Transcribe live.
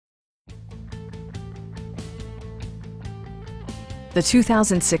the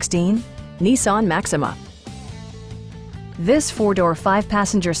 2016 Nissan Maxima. This four-door,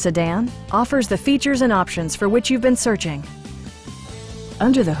 five-passenger sedan offers the features and options for which you've been searching.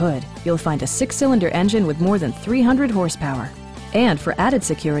 Under the hood, you'll find a six-cylinder engine with more than 300 horsepower. And for added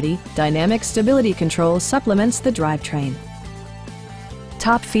security, dynamic stability control supplements the drivetrain.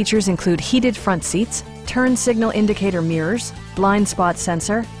 Top features include heated front seats, turn signal indicator mirrors, blind spot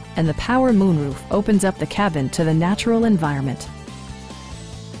sensor, and the power moonroof opens up the cabin to the natural environment.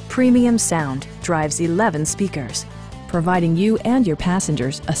 Premium sound drives 11 speakers, providing you and your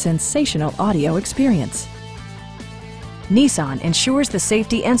passengers a sensational audio experience. Nissan ensures the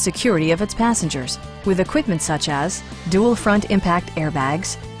safety and security of its passengers with equipment such as dual front impact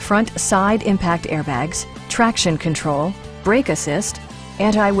airbags, front side impact airbags, traction control, brake assist,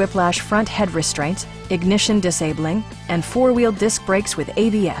 anti-whiplash front head restraints, ignition disabling, and four-wheel disc brakes with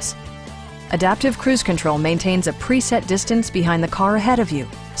ABS. Adaptive Cruise Control maintains a preset distance behind the car ahead of you,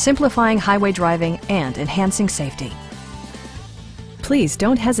 simplifying highway driving and enhancing safety. Please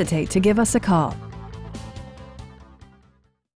don't hesitate to give us a call.